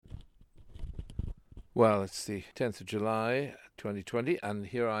Well, it's the 10th of July, 2020, and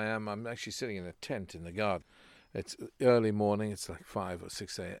here I am. I'm actually sitting in a tent in the garden. It's early morning, it's like 5 or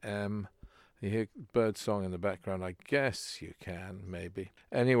 6 a.m. You hear bird song in the background. I guess you can, maybe.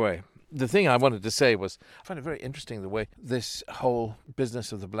 Anyway, the thing I wanted to say was I find it very interesting the way this whole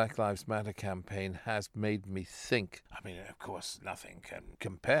business of the Black Lives Matter campaign has made me think. I mean, of course, nothing can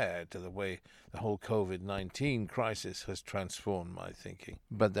compare to the way the whole COVID-19 crisis has transformed my thinking.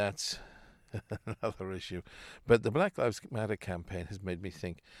 But that's another issue. But the Black Lives Matter campaign has made me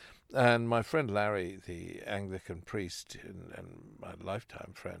think. And my friend Larry, the Anglican priest and my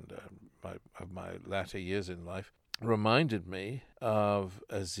lifetime friend of my latter years in life, reminded me of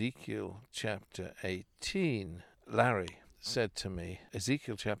Ezekiel chapter 18. Larry said to me,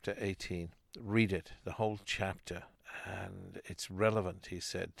 Ezekiel chapter 18, read it, the whole chapter. And it's relevant, he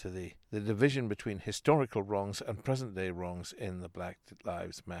said, to the division between historical wrongs and present-day wrongs in the Black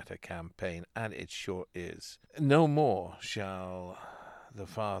Lives Matter campaign, and it sure is. No more shall the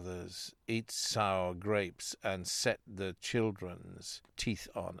fathers eat sour grapes and set the children's teeth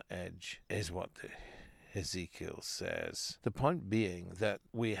on edge, is what Ezekiel says. The point being that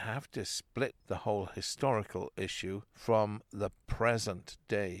we have to split the whole historical issue from the present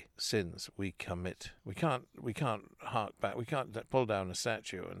day sins we commit. We can't hark back. We can't pull down a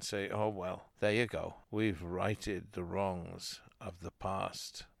statue and say, oh well, there you go. We've righted the wrongs of the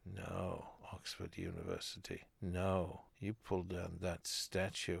past. No, Oxford University. No, you pulled down that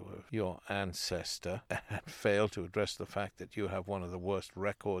statue of your ancestor and failed to address the fact that you have one of the worst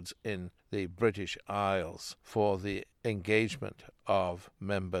records in the British Isles for the engagement of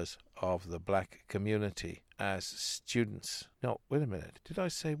members of the black community as students. No, wait a minute. Did I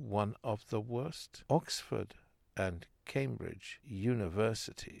say one of the worst? Oxford and Cambridge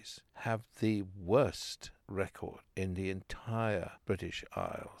universities have the worst record in the entire British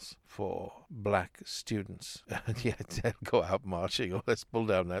Isles for black students. And yet they'll go out marching, oh, let's pull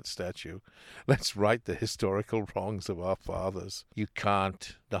down that statue. Let's right the historical wrongs of our fathers. You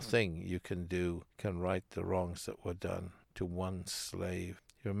can't. Nothing you can do can right the wrongs that were done to one slave.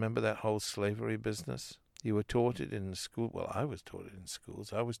 You remember that whole slavery business? You were taught it in school. Well, I was taught it in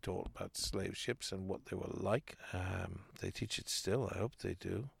schools. I was taught about slave ships and what they were like. They teach it still. I hope they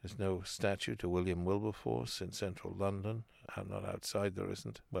do. There's no statue to William Wilberforce in central London. Not outside there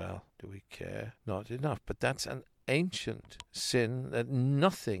isn't. Well, do we care? Not enough. But that's an ancient sin that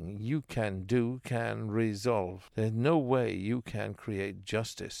nothing you can do can resolve. There's no way you can create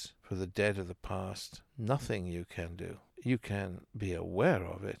justice for the dead of the past. Nothing you can do. You can be aware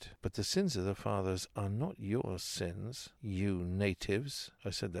of it, but the sins of the fathers are not your sins, you natives. I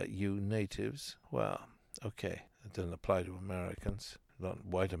said that, you natives. Well, okay, it doesn't apply to Americans. Not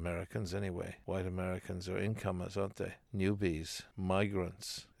white Americans anyway. White Americans are incomers, aren't they? Newbies,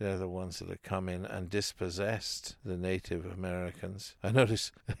 migrants. They're the ones that have come in and dispossessed the Native Americans. I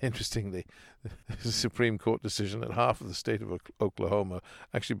notice, interestingly, there's a Supreme Court decision that half of the state of Oklahoma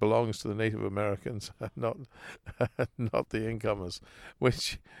actually belongs to the Native Americans, not the incomers,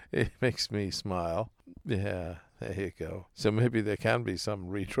 which it makes me smile. Yeah, there you go. So maybe there can be some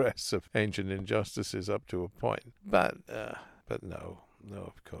redress of ancient injustices up to a point, but no,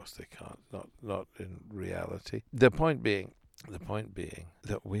 of course they can't. Not in reality. The point being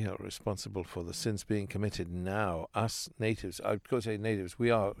that we are responsible for the sins being committed now. Us natives, I could say natives,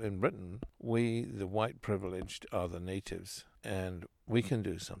 we are in Britain. We, the white privileged, are the natives. And we can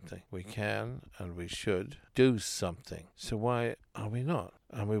do something. We can and we should do something. So why are we not?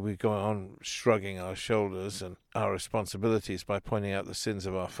 I mean, we go on shrugging our shoulders and our responsibilities by pointing out the sins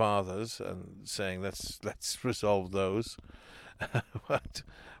of our fathers and saying, let's resolve those. But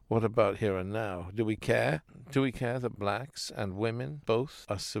what about here and now? Do we care? Do we care that blacks and women both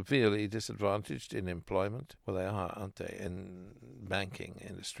are severely disadvantaged in employment? Well, they are, aren't they? In banking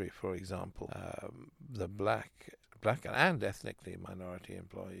industry, for example, the black and ethnically minority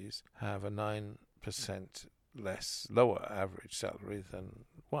employees have a 9% lower average salary than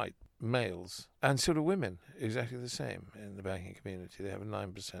white males. And so do women, exactly the same in the banking community. They have a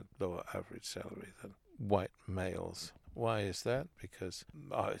 9% lower average salary than white males. Why is that? Because,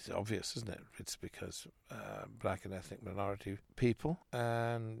 it's obvious, isn't it? It's because black and ethnic minority people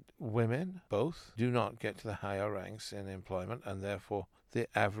and women both do not get to the higher ranks in employment, and therefore the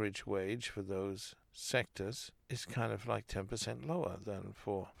average wage for those sectors is kind of like 10% lower than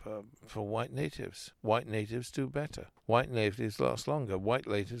for white natives. White natives do better. White natives last longer. White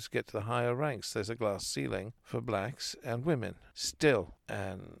natives get to the higher ranks. There's a glass ceiling for blacks and women still.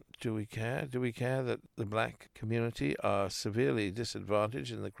 And do we care? Do we care that the black community are severely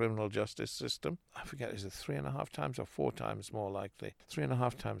disadvantaged in the criminal justice system? I forget, is it 3.5 times or 4 times more likely?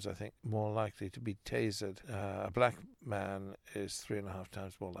 3.5 times, I think, more likely to be tasered. A black man is 3.5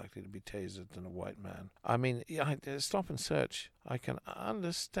 times more likely to be tasered than a white man. I mean, stop and search. I can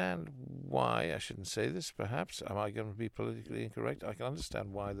understand why, I shouldn't say this perhaps, am I going to be politically incorrect? I can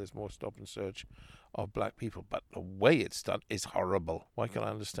understand why there's more stop and search of black people, but the way it's done is horrible. Why can I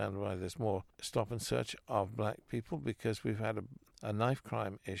understand why there's more stop and search of black people? Because we've had a knife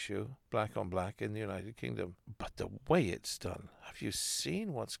crime issue, black on black, in the United Kingdom. But the way it's done, have you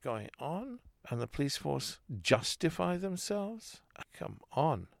seen what's going on? And the police force justify themselves? Come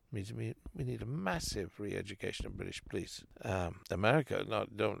on. We need a massive re-education of British police. America,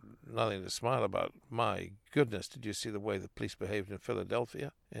 nothing to smile about. My goodness, did you see the way the police behaved in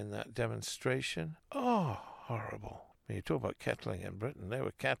Philadelphia in that demonstration? Oh, horrible. When you talk about kettling in Britain, they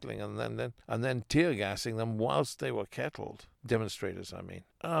were kettling and then tear gassing them whilst they were kettled. Demonstrators, I mean.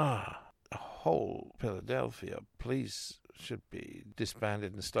 The whole Philadelphia police should be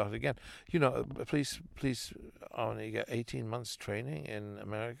disbanded and start again. You know, police only get 18 months training in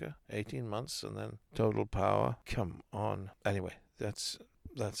America, 18 months, and then total power. Come on. Anyway, that's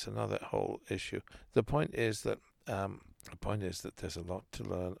another whole issue. The point is that there's a lot to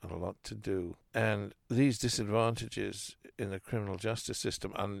learn and a lot to do, and these disadvantages in the criminal justice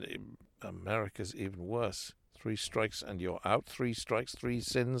system, and America's even worse. 3 strikes and you're out. 3 strikes, 3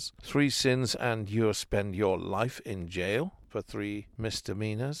 sins. 3 sins and you spend your life in jail for 3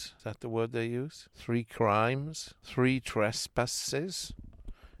 misdemeanors. Is that the word they use? 3 crimes, 3 trespasses,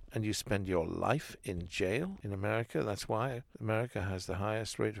 and you spend your life in jail in America. That's why America has the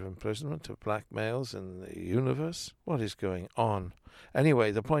highest rate of imprisonment of black males in the universe. What is going on?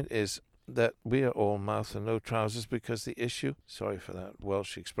 Anyway, the point is that we are all mouth and no trousers, because the issue, sorry for that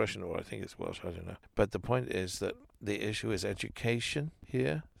Welsh expression, or I think it's Welsh, I don't know, but the point is that the issue is education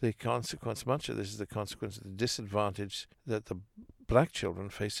here. The consequence, much of this is the consequence of the disadvantage that the black children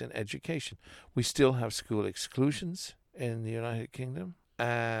face in education. We still have school exclusions in the United Kingdom,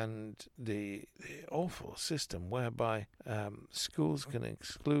 and the awful system whereby schools can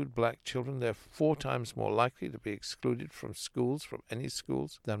exclude black children. They're 4 times more likely to be excluded from schools, from any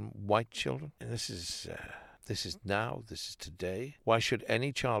schools, than white children. And this is today. Why should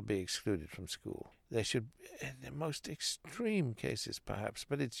any child be excluded from school? They should, in the most extreme cases perhaps,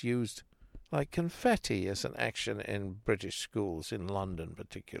 but it's used like confetti as an action in British schools, in London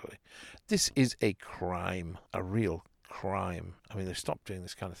particularly. This is a crime, a real crime. I mean, they've stopped doing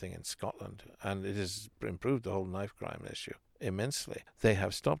this kind of thing in Scotland, and it has improved the whole knife crime issue immensely. They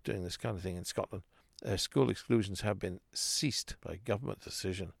have stopped doing this kind of thing in Scotland. School exclusions have been ceased by government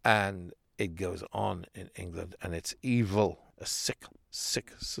decision, and it goes on in England, and it's evil. A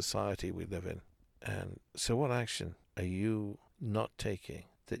sick society we live in. And so what action are you not taking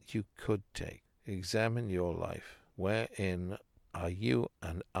that you could take? Examine your life. Wherein are you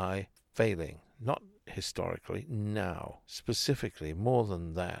and I failing? Not historically, now. Specifically, more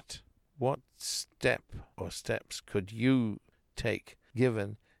than that, what step or steps could you take,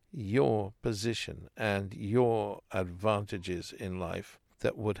 given your position and your advantages in life,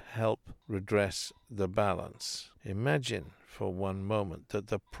 that would help redress the balance? Imagine for one moment that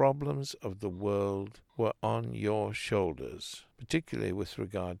the problems of the world were on your shoulders, particularly with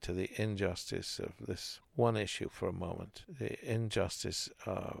regard to the injustice of this one issue for a moment, the injustice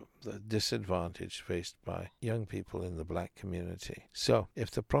of the disadvantage faced by young people in the black community. So, if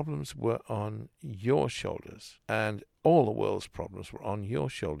the problems were on your shoulders, and all the world's problems were on your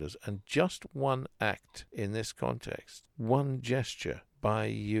shoulders, and just one act in this context, one gesture by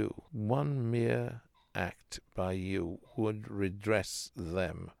you, one mere act by you would redress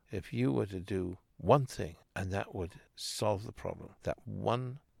them. If you were to do one thing, and that would solve the problem, that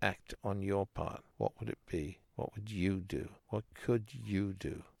one act on your part, what would it be? What would you do? What could you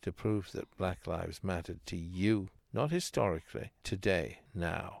do to prove that Black Lives mattered to you? Not historically, today,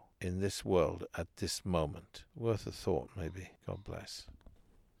 now, in this world, at this moment. Worth a thought, maybe. God bless.